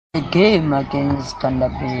The game against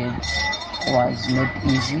Thunderbirds was not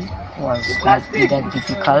easy, was not either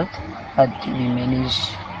difficult, but we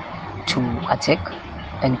managed to attack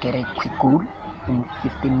and get a quick goal in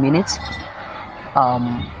 15 minutes.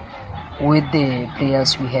 With the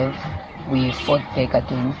players we have, we fought back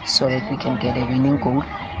again so that we can get a winning goal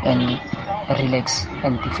and relax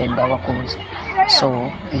and defend our goals.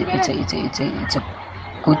 So it's a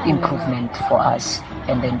good improvement for us.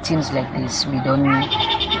 And then teams like this, we don't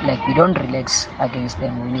relax against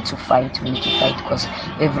them. We need to fight because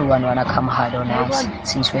everyone wanna come hard on us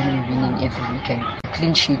since when we're winning every weekend.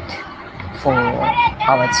 Clean sheet for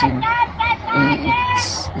our team,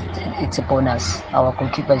 it's a bonus. Our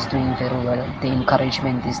goalkeeper is doing very well. The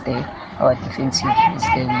encouragement is there. Our defensive is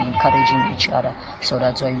there. We're encouraging each other. So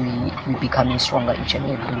that's why we're becoming stronger each and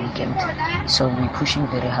every weekend. So we're pushing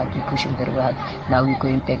very hard. Now we're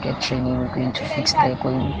going back at training. We're going to fix there,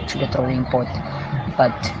 going to the drawing board.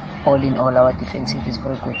 But all in all, our defensive is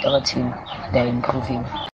very good. Our team, they're improving.